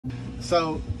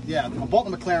So, yeah, I bought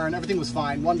the McLaren. Everything was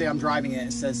fine. One day I'm driving it.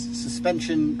 It says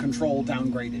suspension control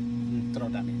downgraded. Don't know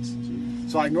what that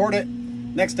means. So I ignored it.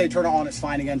 Next day, turn it on. It's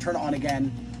fine again. Turn it on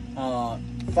again.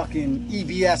 Fucking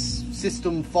EBS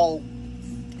system fault.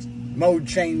 Mode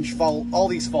change fault. All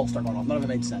these faults start going off. None of it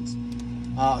made sense.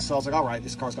 So I was like, all right,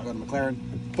 this car's got to go to McLaren.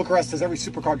 Bucharest has every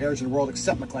supercar garage in the world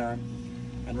except McLaren.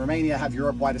 And Romania have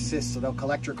Europe-wide assist, so they'll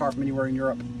collect your car from anywhere in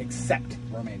Europe except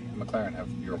Romania. McLaren have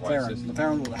Europe-wide assist.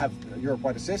 McLaren will have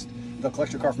Europe-wide assist. They'll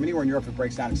collect your car from anywhere in Europe if it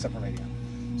breaks down except Romania.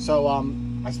 So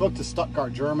I spoke to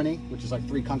Stuttgart, Germany, which is like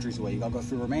 3 countries away. You got to go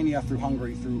through Romania, through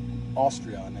Hungary, through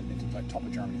Austria, and then into the top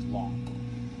of Germany. It's long.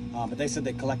 But they said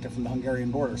they collect it from the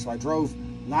Hungarian border. So I drove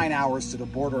 9 hours to the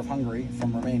border of Hungary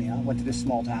from Romania. Went to this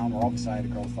small town where obviously I had a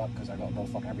girl fuck because I got a girl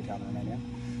fuck every town in Romania.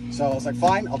 So I was like,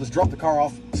 fine, I'll just drop the car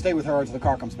off, stay with her until the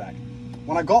car comes back.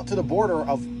 When I got to the border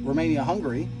of Romania,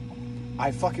 Hungary,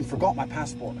 I fucking forgot my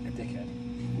passport like a dickhead.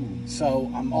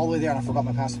 So I'm all the way there and I forgot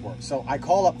my passport. So I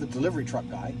call up the delivery truck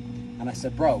guy and I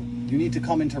said, bro, you need to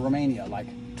come into Romania like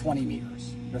 20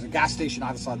 meters. There's a gas station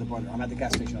either side of the border. I'm at the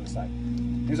gas station on the side.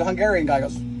 There's a Hungarian guy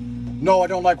goes, no, I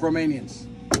don't like Romanians.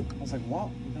 I was like, what?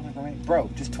 You don't like Romanians?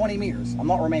 Bro, just 20 meters. I'm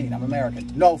not Romanian, I'm American.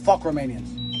 No, fuck Romanians.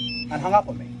 And hung up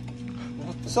on me.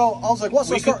 So I was like, what?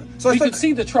 We could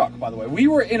see the truck, by the way. We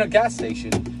were in a gas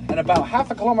station, and about half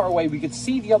a kilometer away, we could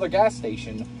see the other gas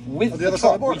station with the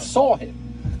truck. We saw him.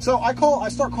 So I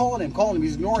start calling him.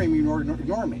 He's ignoring me,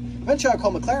 ignoring me. Eventually, I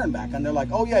call McLaren back, and they're like,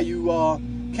 oh yeah, you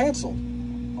canceled.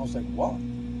 I was like, what?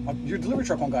 Your delivery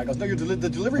truck one guy goes, no, the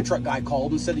delivery truck guy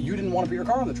called and said that you didn't want to put your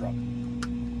car on the truck.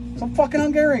 Some fucking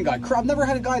Hungarian guy. I've never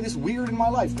had a guy this weird in my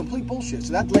life. Complete bullshit.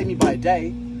 So that delayed me by a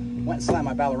day. Went and slammed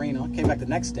my ballerina, came back the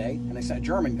next day, and they sent a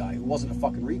German guy who wasn't a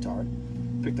fucking retard,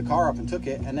 picked the car up and took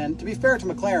it. And then, to be fair to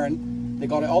McLaren, they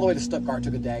got it all the way to Stuttgart,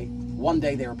 took a day. One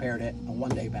day they repaired it, and 1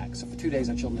 day back. So for 2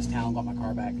 days I chilled in this town, got my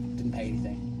car back, didn't pay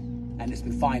anything. And it's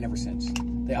been fine ever since.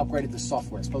 They upgraded the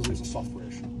software. Supposedly it's a software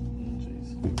issue.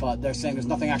 But they're saying there's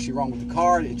nothing actually wrong with the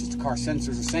car. It's just the car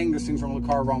sensors are saying there's things wrong with the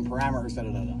car, wrong parameters,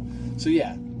 da-da-da-da. So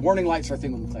yeah, warning lights are a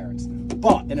thing with McLarens.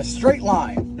 But in a straight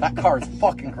line, that car is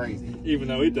fucking crazy. Even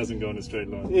though it doesn't go in a straight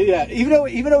line. Yeah, even though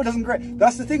it doesn't great.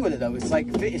 That's the thing with it though. It's like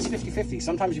it's 50-50.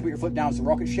 Sometimes you put your foot down, it's a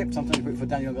rocket ship. Sometimes you put your foot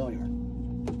down, you don't go anywhere.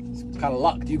 It's kind of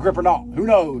luck. Do you grip or not? Who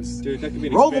knows? Dude, that could be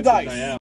Roll the dice.